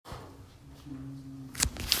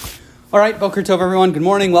All right, Boker Tov, everyone. Good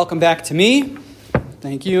morning. Welcome back to me.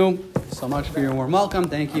 Thank you so much for your warm welcome.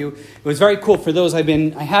 Thank you. It was very cool for those I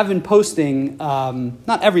have been posting,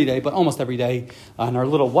 not every day, but almost every day on our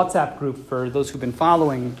little WhatsApp group for those who've been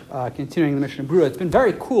following, continuing the mission of Brura. It's been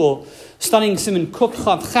very cool studying Siman Kuf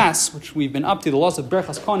Chav Ches, which we've been up to, the laws of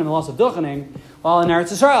Birkas, Kohanim, the laws of Duchening, while in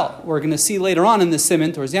Eretz Yisrael. We're going to see later on in the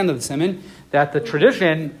Siman, towards the end of the Siman, that the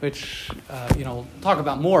tradition, which, talk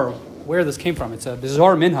about more where this came from. It's a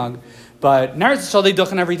bizarre minhag. But Eretz Yisrael they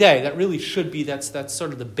duchen every day. That really should be, that's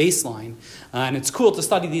sort of the baseline. And it's cool to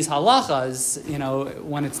study these halachas,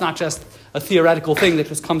 when it's not just a theoretical thing that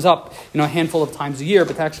just comes up, a handful of times a year,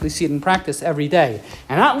 but to actually see it in practice every day.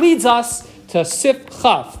 And that leads us to Sif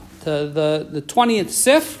Chav, to the 20th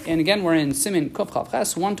Sif. And again, we're in Siman Kuf Chav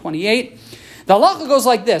Ches, 128. The halacha goes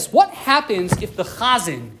like this. What happens if the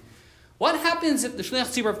Chazan, what happens if the Shliach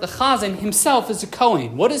Tzibur, if the Chazan himself is a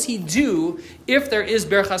Kohen? What does he do if there is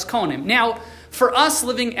Birkas Kohanim? Now, for us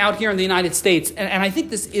living out here in the United States, and I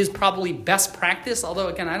think this is probably best practice, although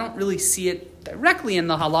again, I don't really see it directly in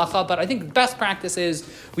the halacha, but I think best practice is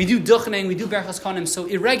we do duchening, we do Birkas Kohanim so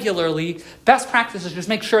irregularly. Best practice is just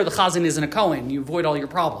make sure the Chazan isn't a Kohen. You avoid all your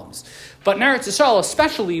problems. But in Eretz Yisrael,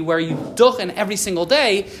 especially where you duchen every single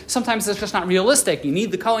day, sometimes that's just not realistic. You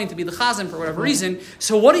need the Kohen to be the Chazan for whatever reason.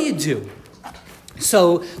 So what do?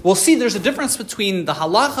 So we'll see there's a difference between the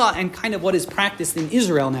halacha and kind of what is practiced in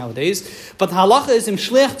Israel nowadays. But the halacha is im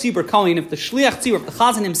shliach tzibur kohen. If the shliach tzibur, if the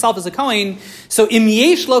chazan himself is a kohen, so im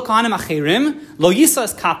yesh lo kohanim acherim lo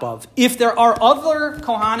yisas kapav. If there are other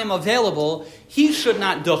kohanim available, he should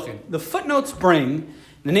not duchen. The footnotes bring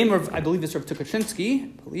the name of, I believe it's Rav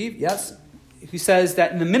Tukachinsky, yes. He says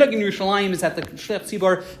that in the minhag in Yerushalayim is that the Shliach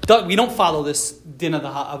Tzibur, we don't follow this din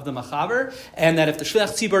of the Machaber, and that if the Shliach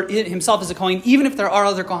Tzibur himself is a Kohen, even if there are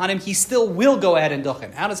other Kohanim, he still will go ahead and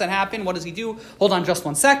duchen. How does that happen? What does he do? Hold on just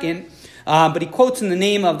 1 second. But he quotes in the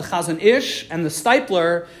name of the Chazon Ish and the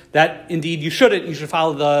Stipler that indeed you should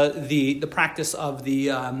follow the practice of the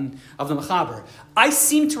Machaber. I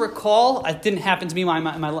seem to recall, it didn't happen to me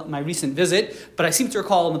my recent visit, but I seem to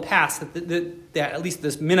recall in the past that at least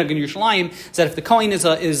this minhag in Yerushalayim is that if the Kohen if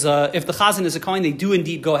the Chazan is a Kohen, they do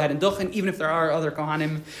indeed go ahead and duchen, even if there are other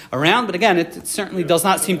Kohanim around. But again, it certainly does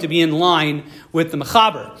not seem to be in line with the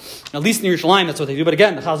Machaber. At least in Yerushalayim, that's what they do. But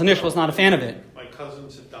again, the Chazon Ish was not a fan of it. My cousin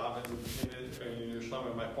said David in Yerushalayim,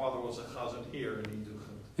 and my father was a Chazan here, and he duchen.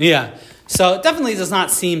 Yeah. So it definitely does not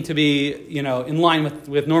seem to be, in line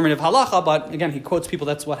with normative halacha, but again, he quotes people,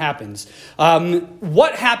 that's what happens.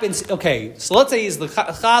 What happens, okay, so let's say the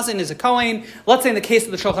Chazan is a Kohen. Let's say in the case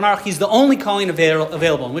of the Shulchan Aruch, he's the only Kohen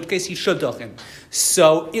available, in which case he should duchen.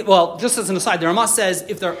 So, just as an aside, the Ramah says,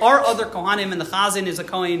 if there are other Kohanim and the Chazan is a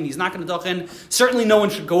Kohen, he's not going to duchen, certainly no one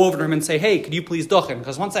should go over to him and say, hey, could you please duchen?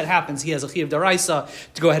 Because once that happens, he has a chiyuv d'oraisa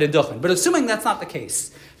to go ahead and duchen. But assuming that's not the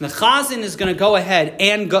case, the Chazan is going to go ahead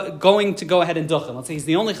and going to go ahead and duchen. Let's say he's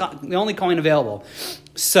the only Kohen available.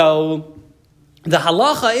 So the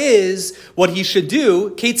halacha is what he should do.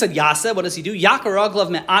 Ketzad yaseh, what does he do? Yakar raglav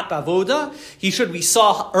me'at bavoda. We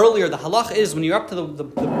saw earlier, the halacha is when you're up to the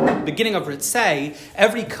beginning of Ritzei,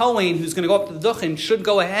 every Kohen who's going to go up to the duchen should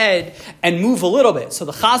go ahead and move a little bit. So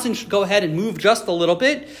the Chazan should go ahead and move just a little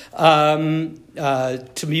bit to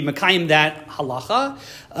be Mekayim that halacha.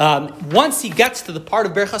 Once he gets to the part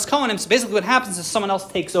of Birkas Kohanim, so basically what happens is someone else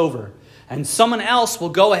takes over. And someone else will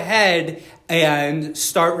go ahead and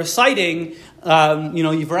start reciting,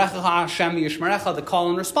 Yivrechecha Hashem Yishmerecha, the call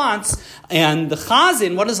and response. And the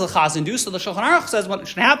Chazan, what does the Chazan do? So the Shulchan Aruch says what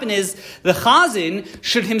should happen is the Chazan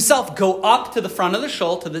should himself go up to the front of the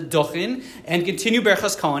shul, to the duchen, and continue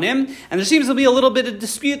Birkas Kohanim. And there seems to be a little bit of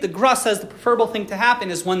dispute. The Gra says the preferable thing to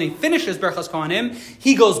happen is when they finish his Birkas Kohanim,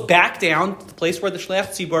 he goes back down to the place where the Shliach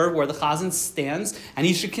Tzibur, where the Chazan stands, and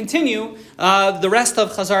he should continue the rest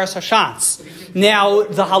of Chazaras Hashatz. Now,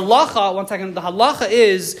 the halacha, 1 second, the halacha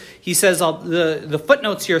is, he says, the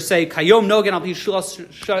footnotes here say, Kayom Nogan al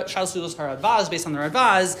Shalsulos Haradvaz, based on the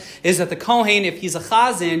Radvaz, is that the Kohen, if he's a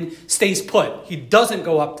Chazan, stays put. He doesn't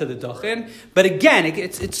go up to the Duchen. But again,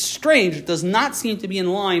 it's strange. It does not seem to be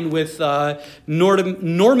in line with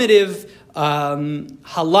normative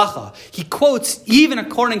halacha. He quotes, even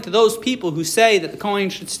according to those people who say that the Kohen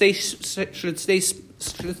should stay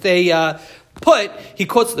put, he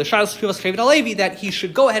quotes the Shalos Shuvas Shevet HaLevi that he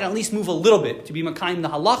should go ahead and at least move a little bit to be Makayim the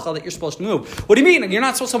halacha that you're supposed to move. What do you mean? You're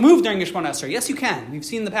not supposed to move during your Shemona Esrei. Yes, you can. We've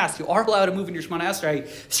seen in the past, you are allowed to move in your Shemona Esrei,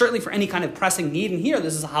 certainly for any kind of pressing need. And here,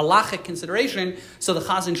 this is a halachic consideration, so the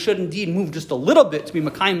Chazan should indeed move just a little bit to be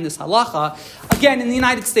Makayim this halacha. Again, in the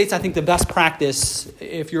United States, I think the best practice,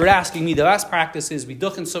 if you're asking me, the best practice is we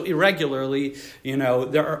duchen so irregularly.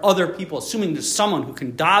 There are other people, assuming there's someone who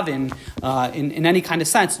can daven in any kind of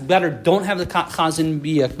sense, better don't have the Chazan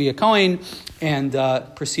be a Kohen and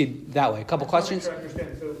proceed that way. A couple questions? I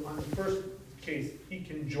understand. So on the first case, he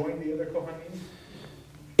can join the other Kohanim?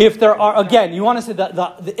 If there are, again, you want to say the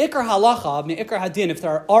Ikar Halacha, the Ikar Hadin, if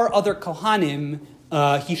there are other Kohanim,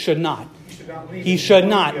 he should not. He should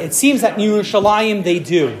not. It seems that in Yerushalayim they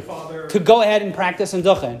do. To go ahead and practice in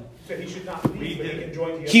Duchen. So he should not lead, but he can join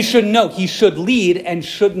the other. He should lead and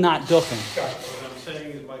should not Duchen. What I'm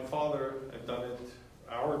saying is my father had done it.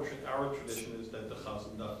 Our tradition is that the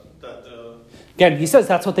Chazan does that. Again, he says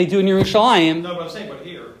that's what they do in Yerushalayim. No, but I'm saying, but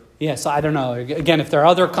here. Yeah, so I don't know. Again, if there are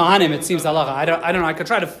other Kohanim, it seems halacha. I don't know. I could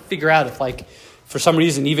try to figure out if, for some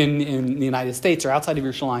reason, even in the United States or outside of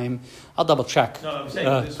Yerushalayim, I'll double check. No, I'm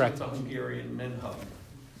saying this is the Hungarian minhag.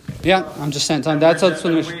 Yeah, I'm just saying. That's what the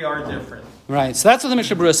Mishnah. We are different. Right. So that's what the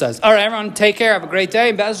Mishnah Berurah says. All right, everyone, take care. Have a great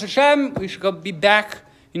day. Be'ez Hashem, we should be back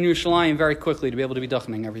in Yerushalayim very quickly to be able to be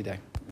duchening every day.